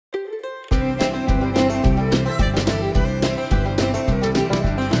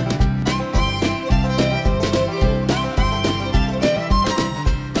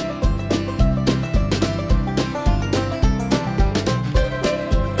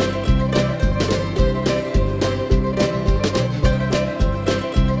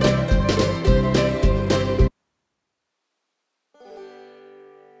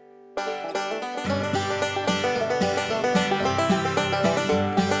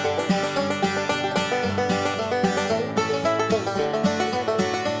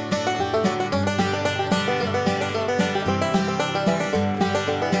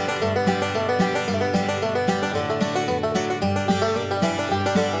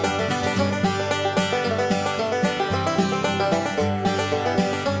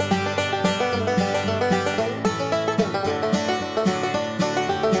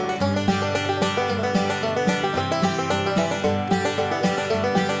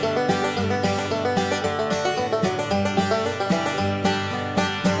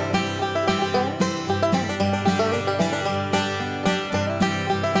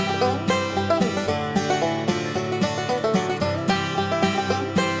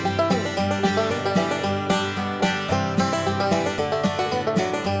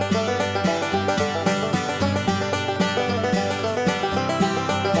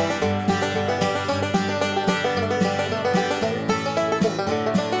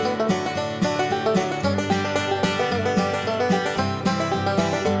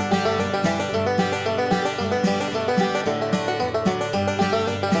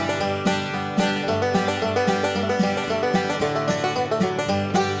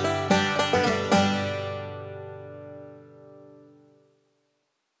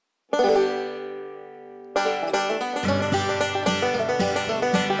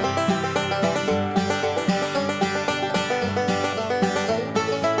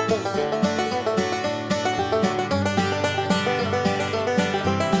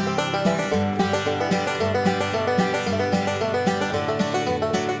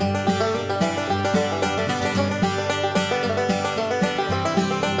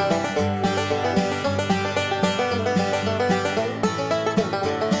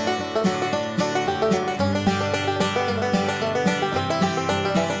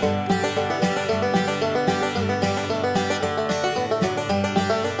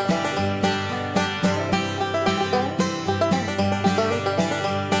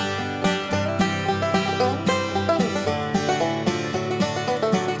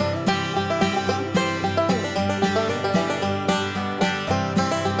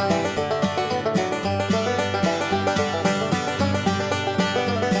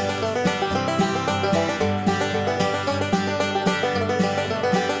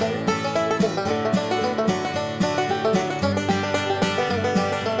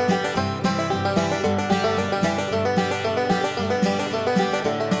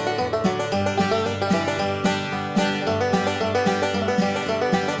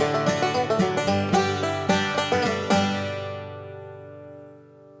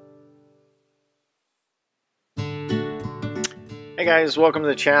Hey guys, welcome to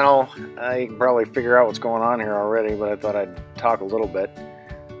the channel. You can probably figure out what's going on here already, but I thought I'd talk a little bit.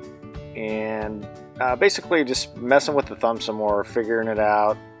 And basically just messing with the thumb some more, figuring it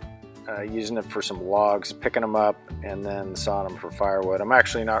out, using it for some logs, picking them up, and then sawing them for firewood. I'm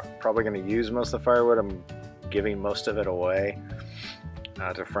actually not probably going to use most of the firewood. I'm giving most of it away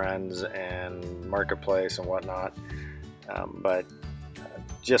to friends and marketplace and whatnot. But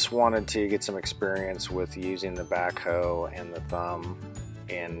just wanted to get some experience with using the backhoe and the thumb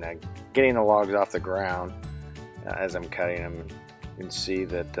and getting the logs off the ground as I'm cutting them. You can see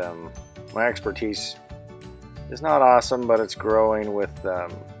that my expertise is not awesome, but it's growing with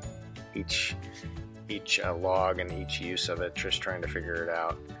each log and each use of it, just trying to figure it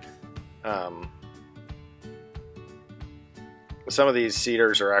out. Some of these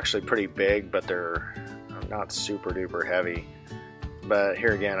cedars are actually pretty big, but they're not super duper heavy. But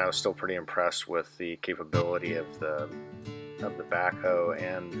here again, I was still pretty impressed with the capability of the backhoe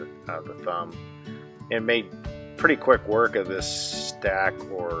and the thumb. It made pretty quick work of this stack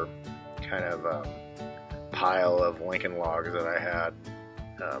or kind of pile of Lincoln logs that I had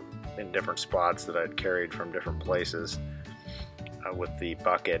in different spots that I'd carried from different places with the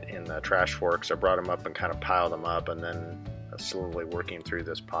bucket in the trash forks. I brought them up and kind of piled them up, and then slowly working through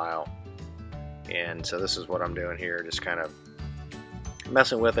this pile. And so this is what I'm doing here, just kind of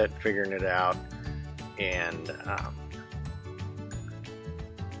messing with it, figuring it out. And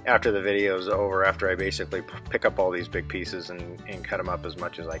after the video is over, after I basically pick up all these big pieces and cut them up as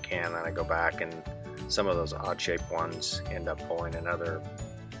much as I can, then I go back and some of those odd shaped ones end up pulling another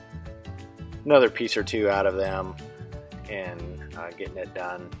piece or two out of them and getting it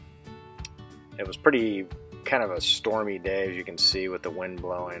done. It was pretty kind of a stormy day, as you can see, with the wind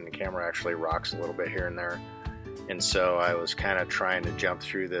blowing. The camera actually rocks a little bit here and there. And so I was kind of trying to jump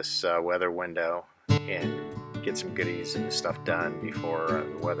through this weather window and get some goodies and stuff done before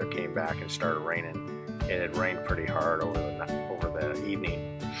the weather came back and started raining. It had rained pretty hard over the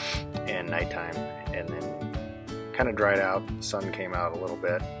evening and nighttime, and then kind of dried out. The sun came out a little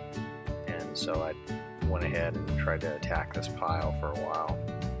bit, and so I went ahead and tried to attack this pile for a while.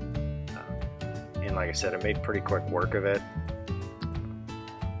 And like I said, I made pretty quick work of it.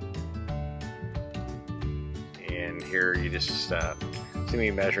 And here you just see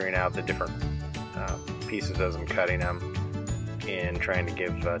me measuring out the different pieces as I'm cutting them and trying to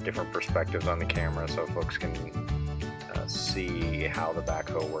give different perspectives on the camera so folks can see how the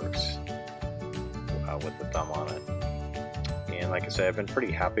backhoe works with the thumb on it. And like I said, I've been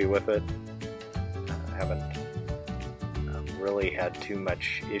pretty happy with it. I haven't really had too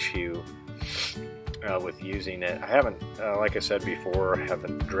much issue with using it. I haven't, like I said before, I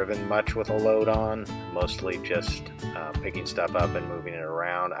haven't driven much with a load on, mostly just picking stuff up and moving it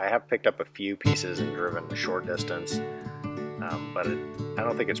around. I have picked up a few pieces and driven a short distance, but I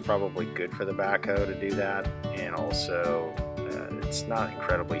don't think it's probably good for the backhoe to do that, and also it's not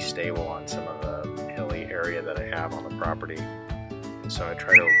incredibly stable on some of the hilly area that I have on the property, and so I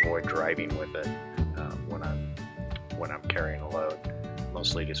try to avoid driving with it when I'm carrying a load.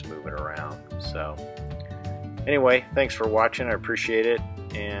 Mostly just move it around. So anyway, thanks for watching. I appreciate it,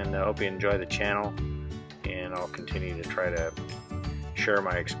 and I hope you enjoy the channel, and I'll continue to try to share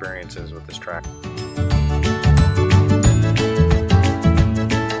my experiences with this tractor.